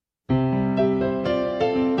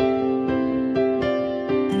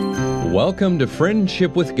Welcome to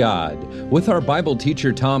Friendship with God with our Bible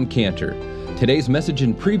teacher Tom Cantor. Today's message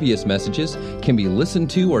and previous messages can be listened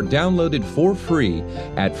to or downloaded for free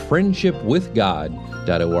at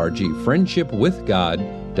friendshipwithgod.org,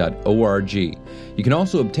 friendshipwithgod.org. You can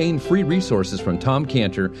also obtain free resources from Tom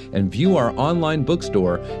Cantor and view our online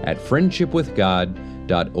bookstore at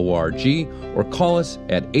friendshipwithgod.org or call us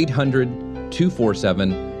at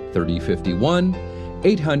 800-247-3051,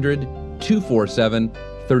 800-247-3051.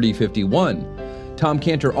 Tom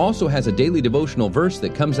Cantor also has a daily devotional verse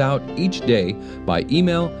that comes out each day by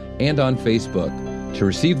email and on Facebook. To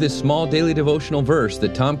receive this small daily devotional verse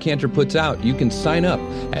that Tom Cantor puts out, you can sign up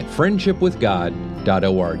at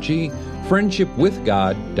friendshipwithgod.org,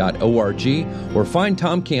 friendshipwithgod.org, or find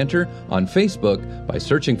Tom Cantor on Facebook by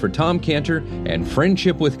searching for Tom Cantor and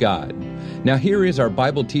Friendship with God. Now here is our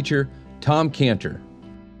Bible teacher, Tom Cantor.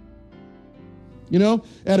 You know,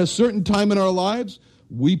 at a certain time in our lives,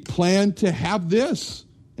 we planned to have this,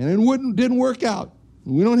 and it didn't work out.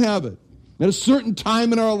 We don't have it. At a certain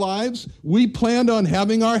time in our lives, we planned on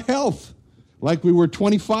having our health, like we were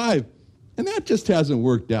 25, and that just hasn't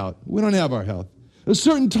worked out. We don't have our health. At a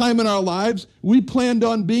certain time in our lives, we planned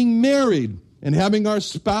on being married and having our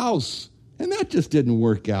spouse, and that just didn't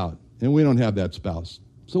work out, and we don't have that spouse.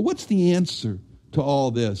 So what's the answer to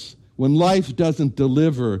all this when life doesn't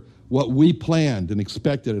deliver what we planned and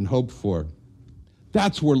expected and hoped for?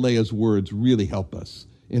 That's where Leah's words really help us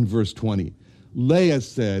in verse 20. Leah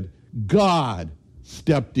said, God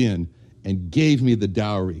stepped in and gave me the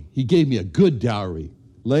dowry. He gave me a good dowry.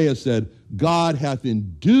 Leah said, God hath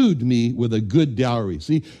endued me with a good dowry.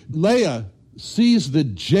 See, Leah sees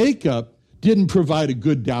that Jacob didn't provide a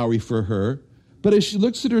good dowry for her, but as she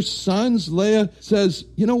looks at her sons, Leah says,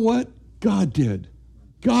 you know what? God did.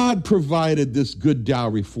 God provided this good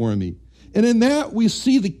dowry for me. And in that, we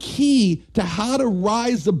see the key to how to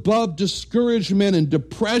rise above discouragement and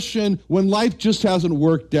depression when life just hasn't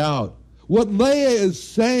worked out. What Leah is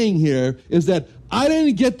saying here is that I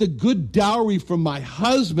didn't get the good dowry from my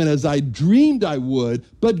husband as I dreamed I would,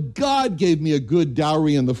 but God gave me a good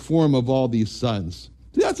dowry in the form of all these sons.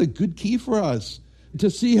 See, that's a good key for us, to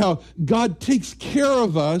see how God takes care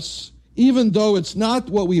of us, even though it's not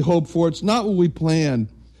what we hope for, it's not what we planned.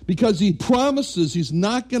 Because he promises he's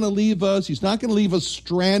not going to leave us. He's not going to leave us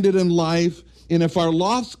stranded in life. And if our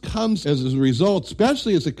loss comes as a result,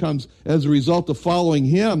 especially as it comes as a result of following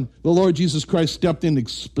him, the Lord Jesus Christ stepped in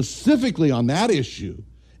specifically on that issue.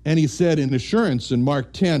 And he said in assurance in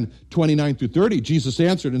Mark 10, 29 through 30, Jesus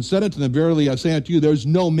answered and said unto them, verily I say unto you, there's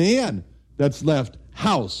no man that's left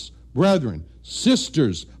house, brethren,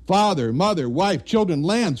 sisters, father, mother, wife, children,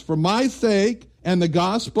 lands, for my sake and the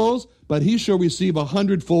gospel's, but he shall receive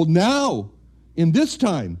 100-fold now, in this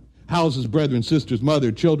time, houses, brethren, sisters,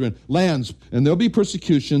 mother, children, lands, and there'll be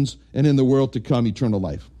persecutions, and in the world to come, eternal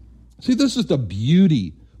life. See, this is the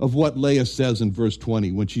beauty of what Leah says in verse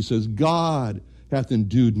 20, when she says, God hath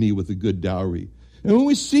endued me with a good dowry. And when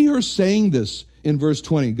we see her saying this in verse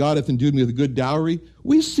 20, God hath endued me with a good dowry,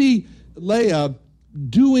 we see Leah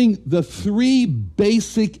doing the three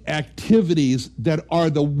basic activities that are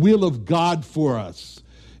the will of God for us.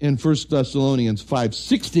 In 1 Thessalonians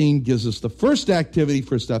 5:16 gives us the first activity,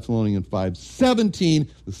 1 Thessalonians 5:17,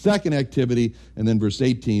 the second activity, and then verse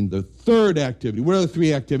 18, the third activity. What are the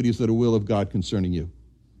three activities that are the will of God concerning you?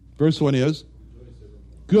 First one is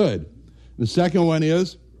good. The second one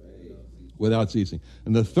is without ceasing.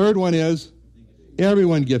 And the third one is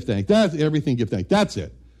everyone give thanks. That's everything give thanks. That's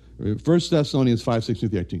it. 1 Thessalonians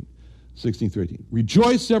 5:16-18. 16-13.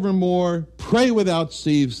 Rejoice evermore, pray without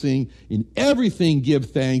ceasing, in everything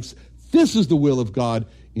give thanks. This is the will of God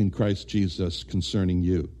in Christ Jesus concerning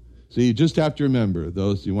you. So you just have to remember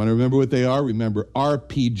those. You want to remember what they are? Remember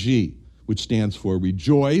RPG, which stands for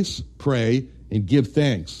rejoice, pray, and give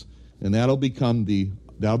thanks. And that'll become the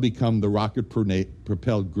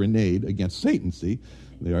rocket-propelled grenade against Satan, see?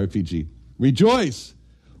 The RPG. Rejoice.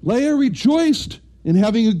 Leah rejoiced in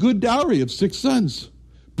having a good dowry of 6 sons.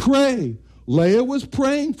 Pray. Leah was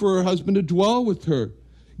praying for her husband to dwell with her.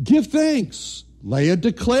 Give thanks. Leah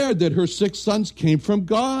declared that her 6 sons came from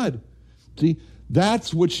God. See,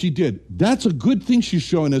 that's what she did. That's a good thing she's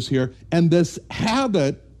showing us here. And this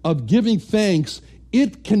habit of giving thanks,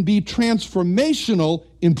 it can be transformational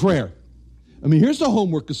in prayer. I mean, here's a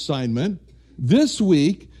homework assignment. This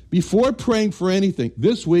week, before praying for anything,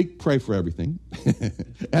 this week, pray for everything.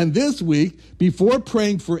 And this week, before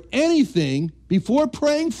praying for anything,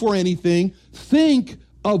 think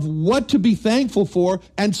of what to be thankful for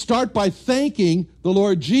and start by thanking the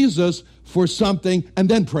Lord Jesus for something and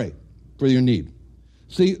then pray for your need.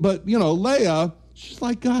 See, but, Leah, she's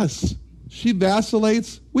like us. she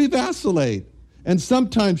vacillates, we vacillate. And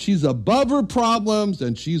sometimes she's above her problems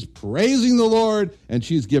and she's praising the Lord and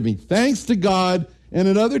she's giving thanks to God. And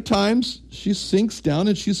at other times, she sinks down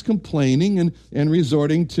and she's complaining and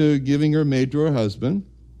resorting to giving her maid to her husband.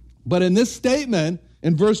 But in this statement,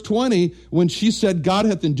 in verse 20, when she said, God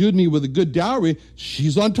hath endued me with a good dowry,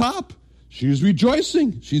 she's on top. She's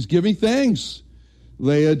rejoicing. She's giving thanks.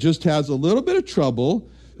 Leah just has a little bit of trouble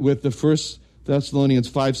with the 1 Thessalonians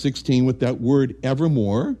 5:16 with that word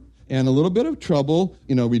evermore, and a little bit of trouble,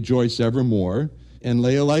 rejoice evermore. And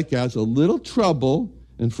Leah has a little trouble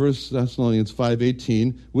in 1 Thessalonians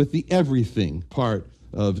 5:18 with the everything part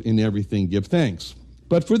of in everything give thanks.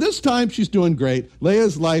 But for this time, she's doing great.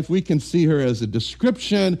 Leah's life, we can see her as a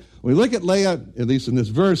description. We look at Leah, at least in this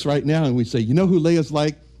verse right now, and we say, you know who Leah's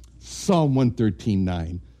like? Psalm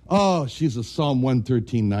 113:9. Oh, she's a Psalm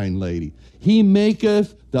 113:9 lady. He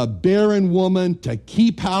maketh the barren woman to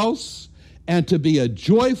keep house and to be a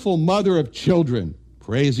joyful mother of children.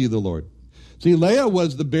 Praise ye the Lord. See, Leah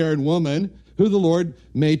was the barren woman who the Lord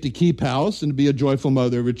made to keep house and to be a joyful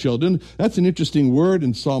mother of her children. That's an interesting word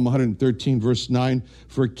in Psalm 113, verse 9,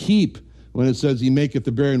 for keep. When it says he maketh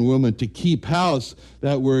the barren woman to keep house,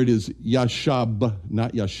 that word is yashab,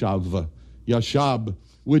 not yashav, yashab,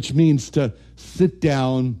 which means to sit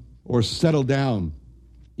down or settle down.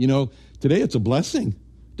 Today it's a blessing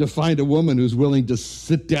to find a woman who's willing to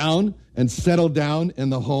sit down and settle down in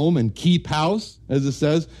the home and keep house, as it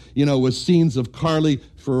says, with scenes of Carly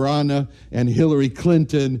Fiorina and Hillary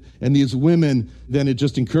Clinton and these women. Then it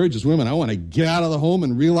just encourages women. I want to get out of the home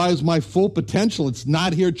and realize my full potential. It's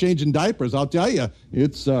not here changing diapers. I'll tell you,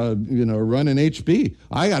 it's, running HB.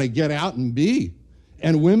 I got to get out and be.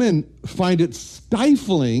 And women find it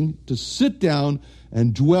stifling to sit down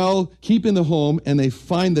and dwell, keep in the home, and they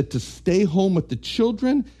find that to stay home with the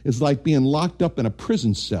children is like being locked up in a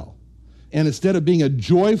prison cell. And instead of being a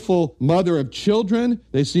joyful mother of children,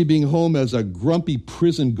 they see being home as a grumpy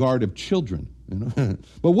prison guard of children.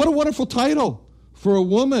 But what a wonderful title for a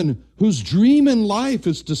woman whose dream in life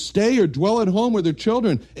is to stay or dwell at home with her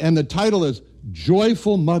children. And the title is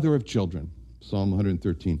Joyful Mother of Children, Psalm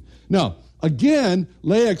 113. Now, again,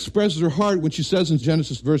 Leah expresses her heart when she says in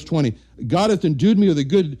Genesis verse 20, God hath endued me with a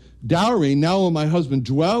good dowry. Now will my husband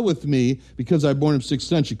dwell with me, because I born him 6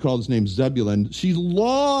 sons. She called his name Zebulun. She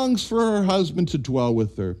longs for her husband to dwell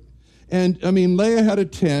with her. And, Leah had a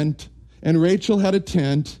tent, and Rachel had a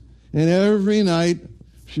tent, and every night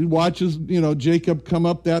she watches, Jacob come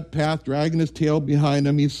up that path, dragging his tail behind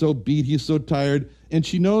him. He's so beat, he's so tired. And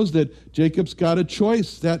she knows that Jacob's got a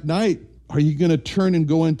choice that night. Are you going to turn and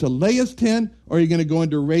go into Leah's tent, or are you going to go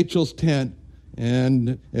into Rachel's tent?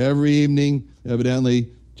 And every evening,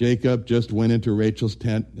 evidently, Jacob just went into Rachel's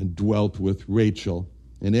tent and dwelt with Rachel.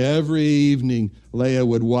 And every evening, Leah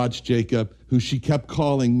would watch Jacob, who she kept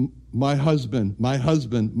calling my husband, my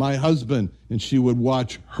husband, my husband. And she would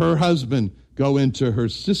watch her husband go into her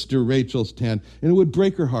sister Rachel's tent, and it would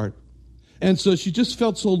break her heart. And so she just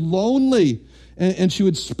felt so lonely, and she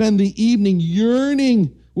would spend the evening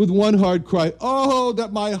yearning with one hard cry, oh,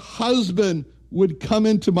 that my husband would come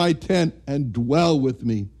into my tent and dwell with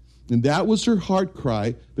me. And that was her heart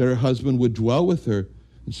cry, that her husband would dwell with her.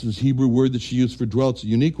 This is the Hebrew word that she used for dwell. It's a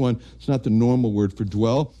unique one. It's not the normal word for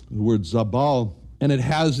dwell, the word zabal. And it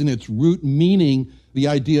has in its root meaning the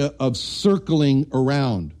idea of circling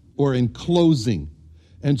around or enclosing.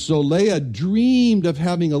 And so Leah dreamed of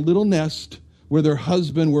having a little nest where her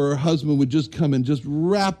husband would just come and just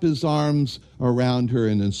wrap his arms around her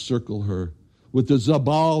and encircle her. With the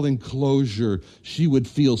Zabal enclosure, she would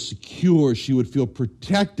feel secure. She would feel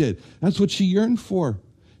protected. That's what she yearned for.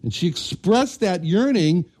 And she expressed that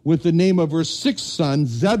yearning with the name of her 6th son,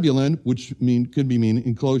 Zebulun, which could mean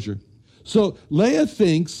enclosure. So Leah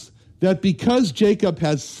thinks that because Jacob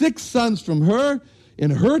has 6 sons from her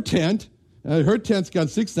in her tent's got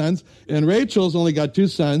 6 sons, and Rachel's only got 2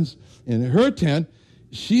 sons, in her tent,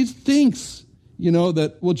 she thinks,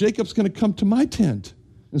 that, Jacob's going to come to my tent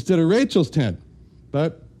instead of Rachel's tent.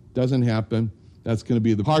 But doesn't happen. That's going to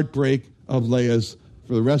be the heartbreak of Leah's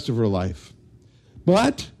for the rest of her life.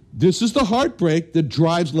 But this is the heartbreak that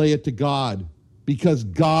drives Leah to God, because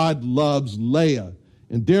God loves Leah.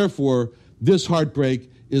 And therefore, this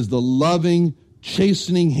heartbreak is the loving,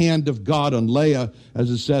 chastening hand of God on Leah, as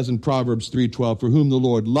it says in Proverbs 3:12, for whom the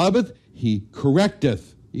Lord loveth, he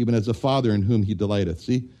correcteth, even as a father in whom he delighteth.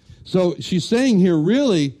 See? So she's saying here,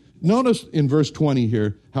 really, notice in verse 20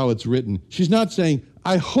 here how it's written. She's not saying,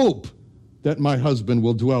 I hope that my husband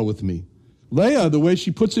will dwell with me. Leah, the way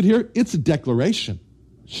she puts it here, it's a declaration.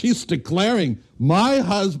 She's declaring, my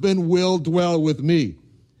husband will dwell with me.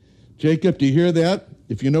 Jacob, do you hear that?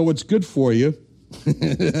 if you know what's good for you,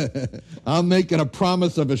 I'm making a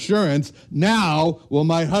promise of assurance. Now will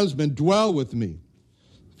my husband dwell with me.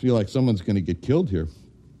 I feel like someone's going to get killed here.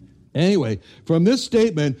 Anyway, from this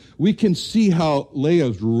statement, we can see how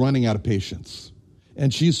Leah's running out of patience.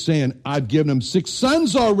 And she's saying, I've given him 6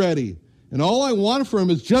 sons already, and all I want for him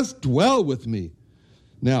is just dwell with me.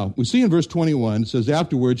 Now, we see in verse 21, it says,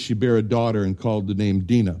 afterwards she bare a daughter and called the name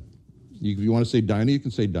Dinah. If you want to say Dinah, you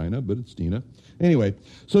can say Dinah, but it's Dinah. Anyway,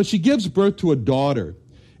 so she gives birth to a daughter,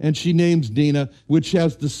 and she names Dinah, which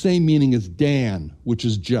has the same meaning as Dan, which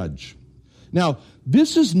is judge. Now,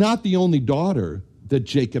 this is not the only daughter that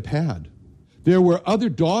Jacob had. There were other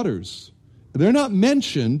daughters. They're not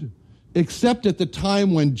mentioned except at the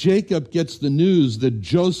time when Jacob gets the news that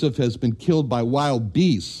Joseph has been killed by wild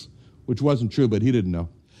beasts, which wasn't true, but he didn't know.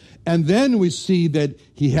 And then we see that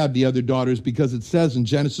he had the other daughters because it says in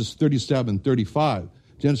Genesis 37:35.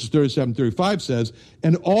 Genesis 37:35 says,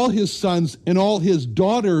 and all his sons and all his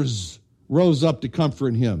daughters rose up to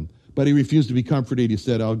comfort him. But he refused to be comforted. He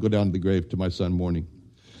said, I'll go down to the grave to my son mourning.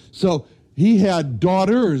 So he had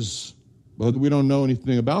daughters, but we don't know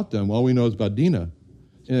anything about them. All we know is about Dinah.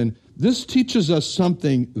 And this teaches us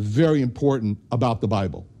something very important about the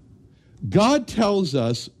Bible. God tells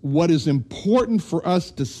us what is important for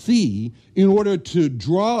us to see in order to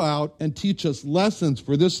draw out and teach us lessons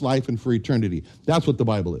for this life and for eternity. That's what the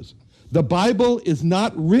Bible is. The Bible is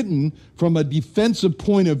not written from a defensive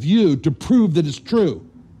point of view to prove that it's true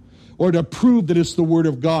or to prove that it's the Word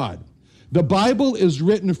of God. The Bible is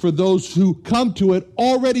written for those who come to it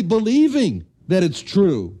already believing that it's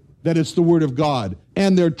true, that it's the Word of God,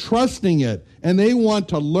 and they're trusting it, and they want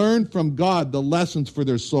to learn from God the lessons for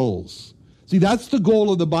their souls. See, that's the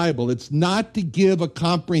goal of the Bible. It's not to give a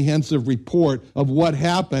comprehensive report of what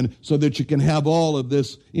happened so that you can have all of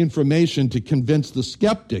this information to convince the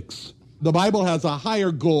skeptics. The Bible has a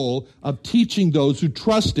higher goal of teaching those who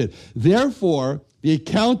trust it. Therefore, the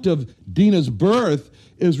account of Dinah's birth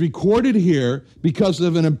is recorded here because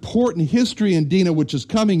of an important history in Dinah, which is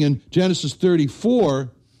coming in Genesis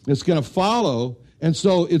 34. It's going to follow. And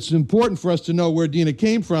so it's important for us to know where Dinah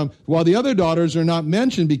came from, while the other daughters are not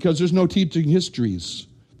mentioned because there's no teaching histories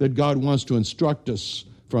that God wants to instruct us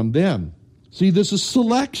from them. See, this is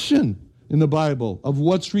selection in the Bible of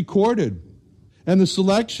what's recorded. And the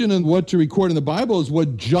selection and what to record in the Bible is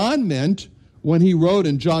what John meant when he wrote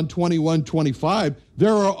in John 21:25.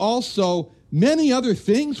 There are also many other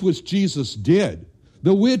things which Jesus did,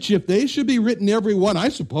 the which, if they should be written every one, I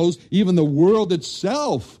suppose even the world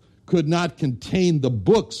itself could not contain the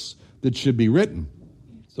books that should be written.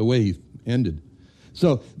 It's the way he ended.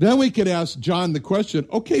 So then we could ask John the question,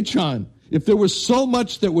 okay, John, if there was so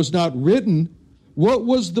much that was not written, what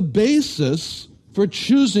was the basis for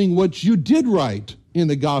choosing what you did write in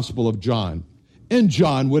the Gospel of John? And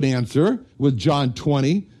John would answer with John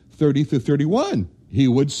 20:30-31. He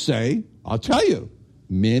would say, I'll tell you,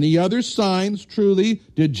 many other signs truly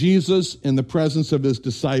did Jesus in the presence of his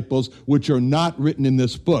disciples, which are not written in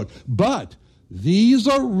this book. But these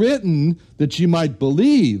are written that you might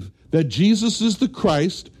believe that Jesus is the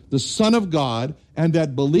Christ, the Son of God, and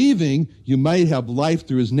that believing you might have life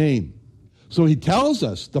through his name. So he tells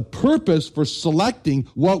us the purpose for selecting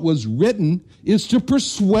what was written is to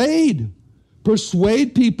persuade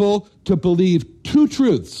people to believe two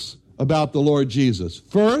truths about the Lord Jesus.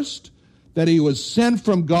 First, that he was sent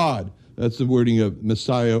from God. That's the wording of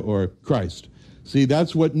Messiah or Christ. See,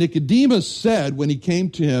 that's what Nicodemus said when he came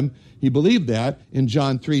to him. He believed that in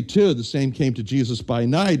John 3:2. The same came to Jesus by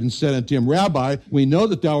night and said unto him, Rabbi, we know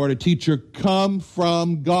that thou art a teacher come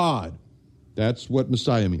from God. That's what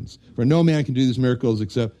Messiah means. For no man can do these miracles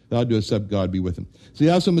except thou doest, except God be with him. See,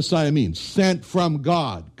 that's what Messiah means. Sent from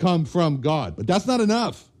God, come from God. But that's not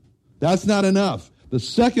enough. That's not enough. The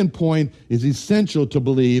second point is essential to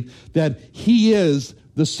believe that he is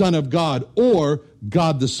the Son of God or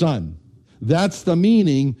God the Son. That's the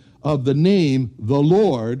meaning of the name, the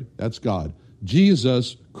Lord, that's God.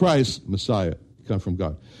 Jesus Christ, Messiah, come from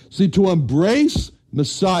God. See, to embrace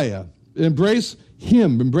Messiah, embrace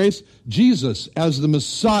him, embrace Jesus as the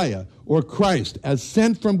Messiah or Christ, as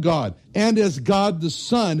sent from God, and as God the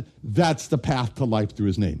Son, that's the path to life through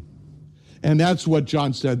his name. And that's what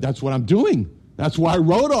John said, that's what I'm doing. That's why I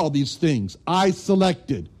wrote all these things. I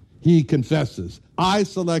selected, he confesses. I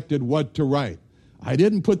selected what to write. I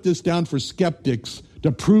didn't put this down for skeptics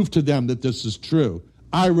to prove to them that this is true.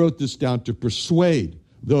 I wrote this down to persuade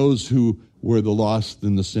those who were the lost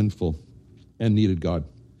and the sinful and needed God.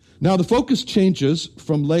 Now the focus changes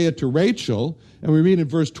from Leah to Rachel, and we read in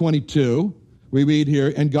verse 22, We read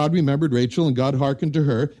here, and God remembered Rachel, and God hearkened to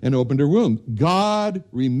her and opened her womb. God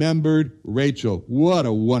remembered Rachel. What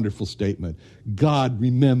a wonderful statement. God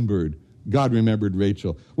remembered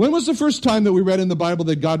Rachel. When was the first time that we read in the Bible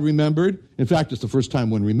that God remembered? In fact, it's the first time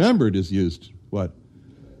when remembered is used. What?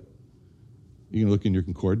 You can look in your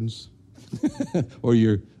concordance or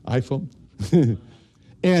your iPhone.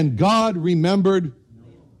 And God remembered,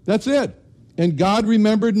 that's it. And God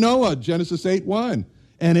remembered Noah, Genesis 8:1.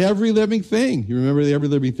 And every living thing, you remember every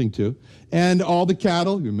living thing too, and all the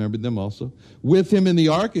cattle, you remembered them also, with him in the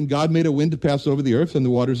ark, and God made a wind to pass over the earth, and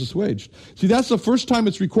the waters assuaged. See, that's the first time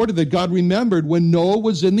it's recorded that God remembered when Noah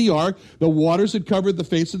was in the ark, the waters had covered the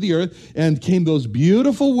face of the earth, and came those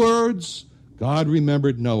beautiful words, God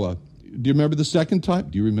remembered Noah. Do you remember the second time?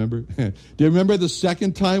 Do you remember? Do you remember the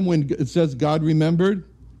second time when it says God remembered?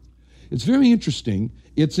 It's very interesting.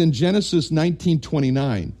 It's in Genesis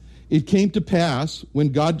 19:29. It came to pass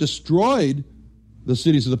when God destroyed the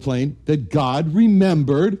cities of the plain that God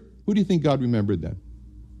remembered. Who do you think God remembered then?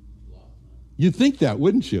 You'd think that,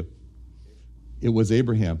 wouldn't you? It was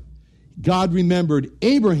Abraham. God remembered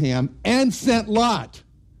Abraham and sent Lot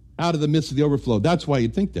out of the midst of the overflow. That's why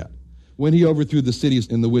you'd think that. When he overthrew the cities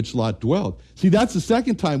in the which Lot dwelled. See, that's the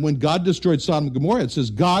second time when God destroyed Sodom and Gomorrah. It says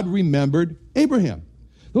God remembered Abraham.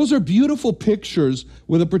 Those are beautiful pictures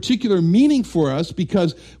with a particular meaning for us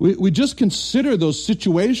because we just consider those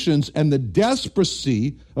situations and the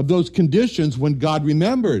desperacy of those conditions when God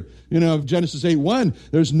remembered. You know, Genesis 8:1,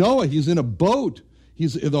 there's Noah. He's in a boat.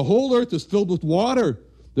 The whole earth is filled with water.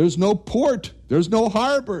 There's no port. There's no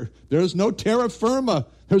harbor. There's no terra firma.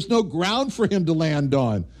 There's no ground for him to land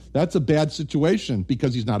on. That's a bad situation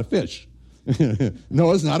because he's not a fish.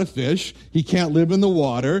 Noah's not a fish. He can't live in the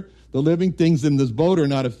water. The living things in this boat are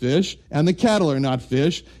not a fish, and the cattle are not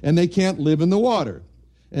fish, and they can't live in the water.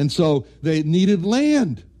 And so they needed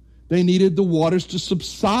land. They needed the waters to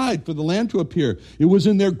subside for the land to appear. It was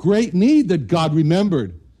in their great need that God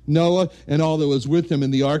remembered Noah and all that was with him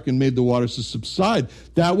in the ark and made the waters to subside.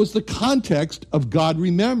 That was the context of God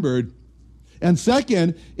remembered. And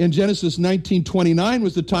second, in Genesis 19:29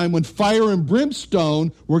 was the time when fire and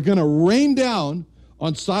brimstone were going to rain down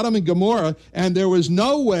on Sodom and Gomorrah, and there was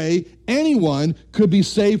no way anyone could be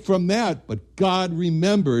saved from that. But God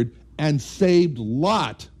remembered and saved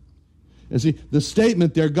Lot. And see, the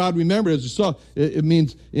statement there, God remembered, as you saw, it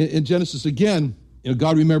means in Genesis again,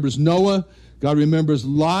 God remembers Noah, God remembers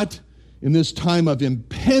Lot in this time of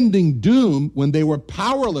impending doom when they were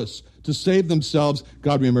powerless to save themselves.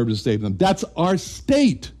 God remembered to save them. That's our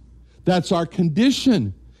state. That's our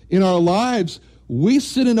condition. In our lives, we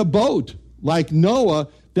sit in a boat like Noah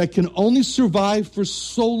that can only survive for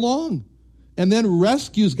so long. And then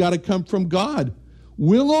rescue's got to come from God.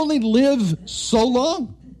 We'll only live so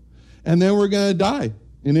long. And then we're going to die.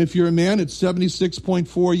 And if you're a man, it's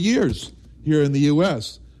 76.4 years here in the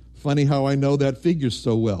U.S. Funny how I know that figure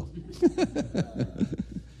so well.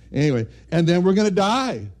 Anyway, and then we're going to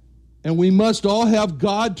die. And we must all have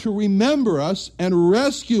God to remember us and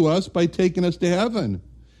rescue us by taking us to heaven.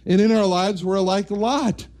 And in our lives, we're like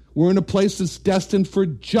Lot. We're in a place that's destined for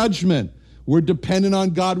judgment. We're dependent on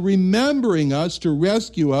God remembering us to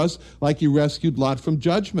rescue us like he rescued Lot from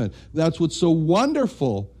judgment. That's what's so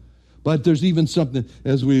wonderful. But there's even something,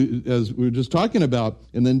 as we were just talking about,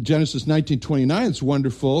 and then Genesis 19:29, it's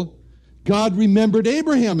wonderful. God remembered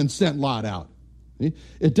Abraham and sent Lot out.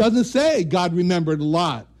 It doesn't say God remembered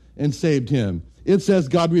Lot and saved him. It says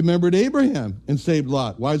God remembered Abraham and saved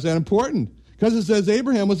Lot. Why is that important? Because it says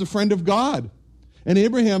Abraham was a friend of God. And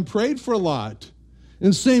Abraham prayed for Lot. In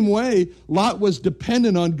the same way, Lot was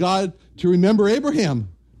dependent on God to remember Abraham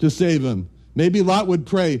to save him. Maybe Lot would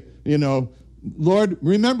pray, Lord,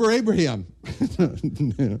 remember Abraham.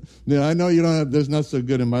 I know you don't have, there's not so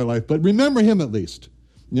good in my life, but remember him at least.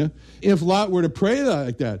 Yeah? If Lot were to pray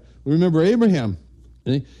like that, remember Abraham.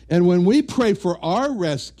 And when we pray for our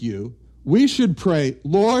rescue, we should pray,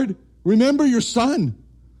 Lord, remember your son,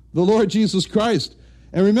 the Lord Jesus Christ,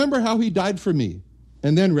 and remember how he died for me,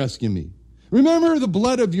 and then rescue me. Remember the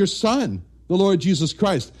blood of your son, the Lord Jesus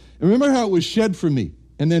Christ, and remember how it was shed for me,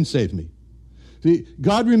 and then save me. See,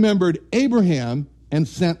 God remembered Abraham and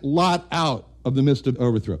sent Lot out of the midst of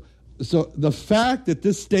overthrow. So the fact that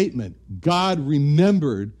this statement, God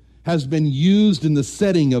remembered, has been used in the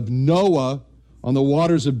setting of Noah on the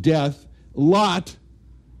waters of death, Lot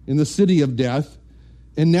in the city of death,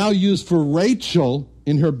 and now used for Rachel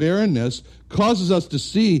in her barrenness, causes us to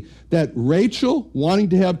see that Rachel, wanting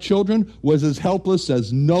to have children, was as helpless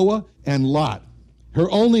as Noah and Lot. Her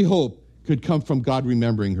only hope could come from God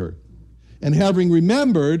remembering her. And having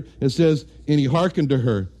remembered, it says, and he hearkened to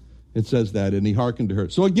her. It says that, and he hearkened to her.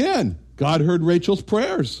 So again, God heard Rachel's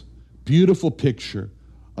prayers. Beautiful picture.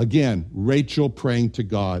 Again, Rachel praying to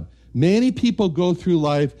God. Many people go through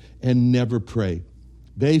life and never pray.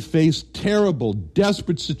 They face terrible,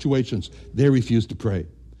 desperate situations. They refuse to pray.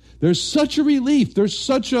 There's such a relief. There's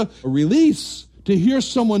such a release to hear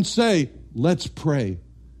someone say, let's pray.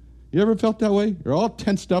 You ever felt that way? You're all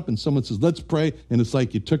tensed up and someone says, let's pray. And it's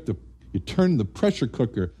like you turned the pressure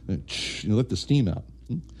cooker and you let the steam out.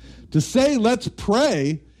 To say, let's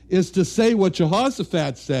pray, is to say what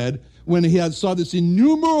Jehoshaphat said when he saw this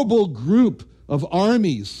innumerable group of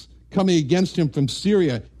armies coming against him from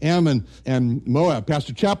Syria, Ammon, and Moab.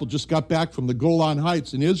 Pastor Chappell just got back from the Golan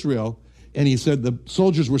Heights in Israel, and he said the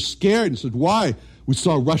soldiers were scared. And said, why? We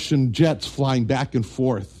saw Russian jets flying back and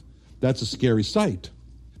forth. That's a scary sight.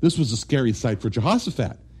 This was a scary sight for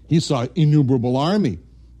Jehoshaphat. He saw an innumerable army.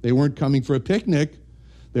 They weren't coming for a picnic.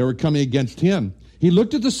 They were coming against him. He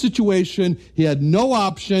looked at the situation. He had no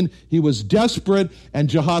option. He was desperate. And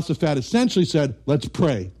Jehoshaphat essentially said, let's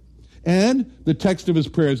pray. And the text of his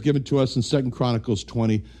prayer is given to us in 2 Chronicles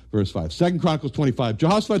 20, verse 5. 2 Chronicles 25.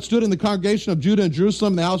 Jehoshaphat stood in the congregation of Judah and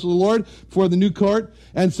Jerusalem in the house of the Lord before the new court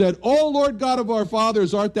and said, O Lord God of our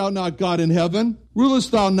fathers, art thou not God in heaven?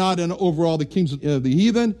 Rulest thou not over all the kings of the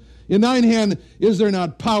heathen? In thine hand is there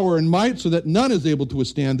not power and might, so that none is able to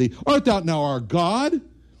withstand thee? Art thou now our God,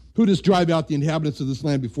 who dost drive out the inhabitants of this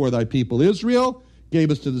land before thy people Israel,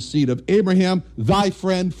 gave us to the seed of Abraham, thy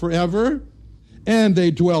friend forever? And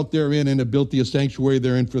they dwelt therein and have built thee a sanctuary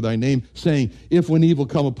therein for thy name, saying, if when evil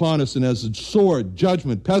come upon us, and as a sword,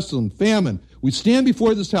 judgment, pestilence, famine, we stand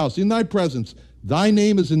before this house in thy presence, thy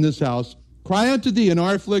name is in this house, cry unto thee in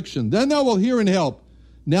our affliction, then thou wilt hear and help.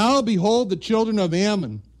 Now behold, the children of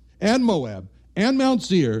Ammon and Moab and Mount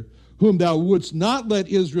Seir, whom thou wouldst not let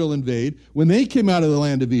Israel invade, when they came out of the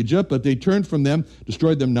land of Egypt, but they turned from them,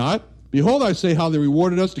 destroyed them not. Behold, I say how they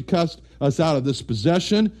rewarded us to cast us out of this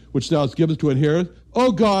possession, which thou hast given us to inherit.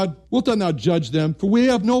 O God, wilt thou not judge them? For we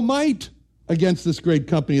have no might against this great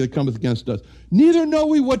company that cometh against us. Neither know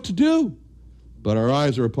we what to do, but our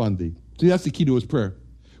eyes are upon thee. See, that's the key to his prayer.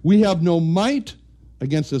 We have no might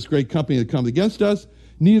against this great company that cometh against us.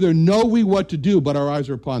 Neither know we what to do, but our eyes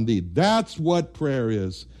are upon thee. That's what prayer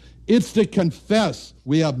is. It's to confess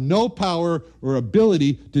we have no power or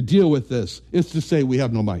ability to deal with this. It's to say we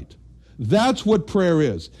have no might. That's what prayer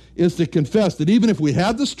is to confess that even if we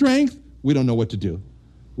have the strength, we don't know what to do.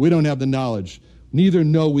 We don't have the knowledge. Neither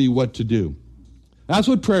know we what to do. That's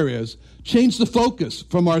what prayer is. Change the focus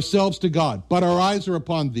from ourselves to God, but our eyes are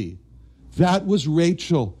upon thee. That was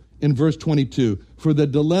Rachel in verse 22. For the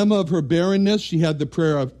dilemma of her barrenness, she had the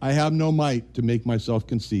prayer of, I have no might to make myself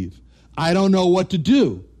conceive. I don't know what to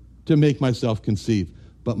do to make myself conceive,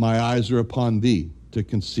 but my eyes are upon thee to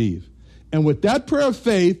conceive. And with that prayer of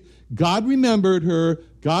faith, God remembered her,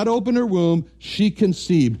 God opened her womb, she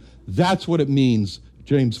conceived. That's what it means,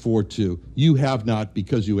 James 4:2. You have not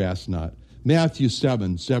because you ask not. Matthew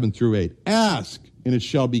 7:7-8. Ask, and it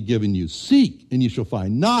shall be given you. Seek, and you shall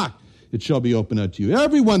find. Knock, it shall be opened unto you.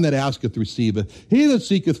 Everyone that asketh receiveth. He that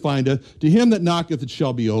seeketh findeth. To him that knocketh it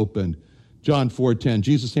shall be opened. John 4:10,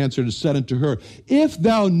 Jesus answered and said unto her, if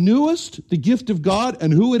thou knewest the gift of God,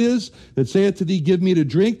 and who it is that saith to thee, give me to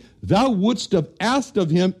drink, thou wouldst have asked of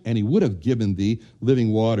him, and he would have given thee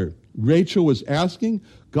living water. Rachel was asking,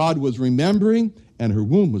 God was remembering, and her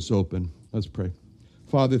womb was open. Let's pray.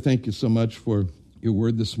 Father, thank you so much for your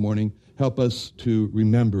word this morning. Help us to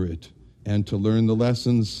remember it and to learn the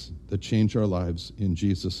lessons that change our lives. In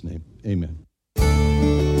Jesus' name, amen.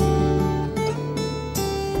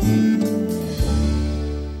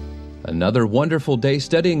 Another wonderful day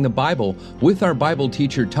studying the Bible with our Bible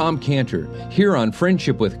teacher, Tom Cantor, here on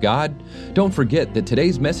Friendship with God. Don't forget that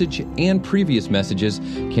today's message and previous messages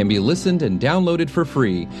can be listened and downloaded for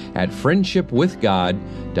free at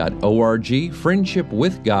friendshipwithgod.org,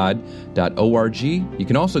 friendshipwithgod.org. You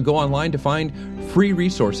can also go online to find free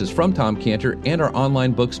resources from Tom Cantor and our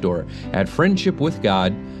online bookstore at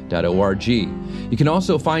friendshipwithgod.org. You can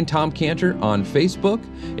also find Tom Cantor on Facebook,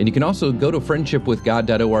 and you can also go to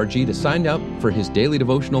friendshipwithgod.org to sign up for his daily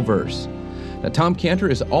devotional verse. Now, Tom Cantor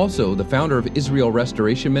is also the founder of Israel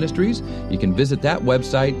Restoration Ministries. You can visit that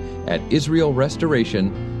website at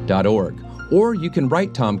israelrestoration.org. Or you can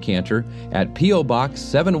write Tom Cantor at P.O. Box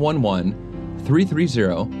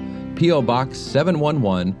 711-330, P.O. Box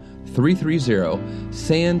 711-330,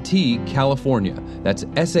 Santee, California. That's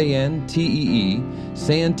Santee,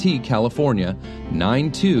 Santee, California,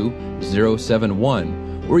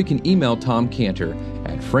 92071. Or you can email Tom Cantor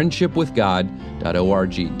at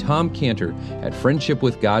friendshipwithgod.org. Tom Cantor at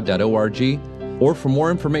friendshipwithgod.org. Or for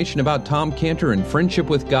more information about Tom Cantor and Friendship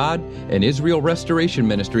with God and Israel Restoration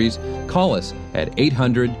Ministries, call us at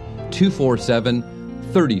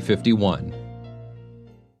 800-247-3051.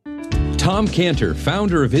 Tom Cantor,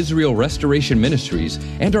 founder of Israel Restoration Ministries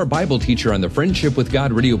and our Bible teacher on the Friendship with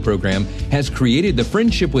God radio program, has created the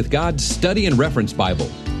Friendship with God Study and Reference Bible.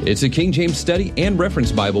 It's a King James Study and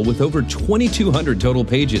Reference Bible with over 2,200 total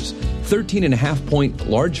pages, 13.5-point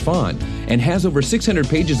large font, and has over 600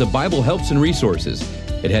 pages of Bible helps and resources.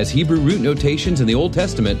 It has Hebrew root notations in the Old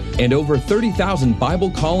Testament and over 30,000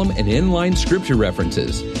 Bible column and inline scripture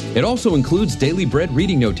references. It also includes daily bread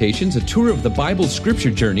reading notations, a tour of the Bible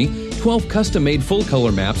scripture journey, 12 custom-made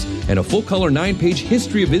full-color maps, and a full-color 9-page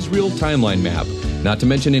History of Israel timeline map. Not to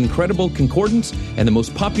mention incredible concordance and the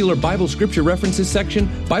most popular Bible scripture references section,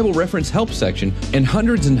 Bible reference help section, and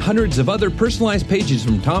hundreds of other personalized pages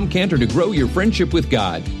from Tom Cantor to grow your friendship with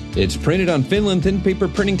God. It's printed on Finland thin paper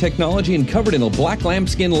printing technology and covered in a black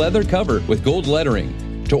lambskin leather cover with gold lettering.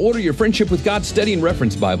 To order your Friendship with God Study and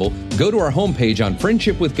Reference Bible, go to our homepage on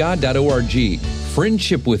friendshipwithgod.org,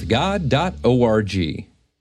 friendshipwithgod.org.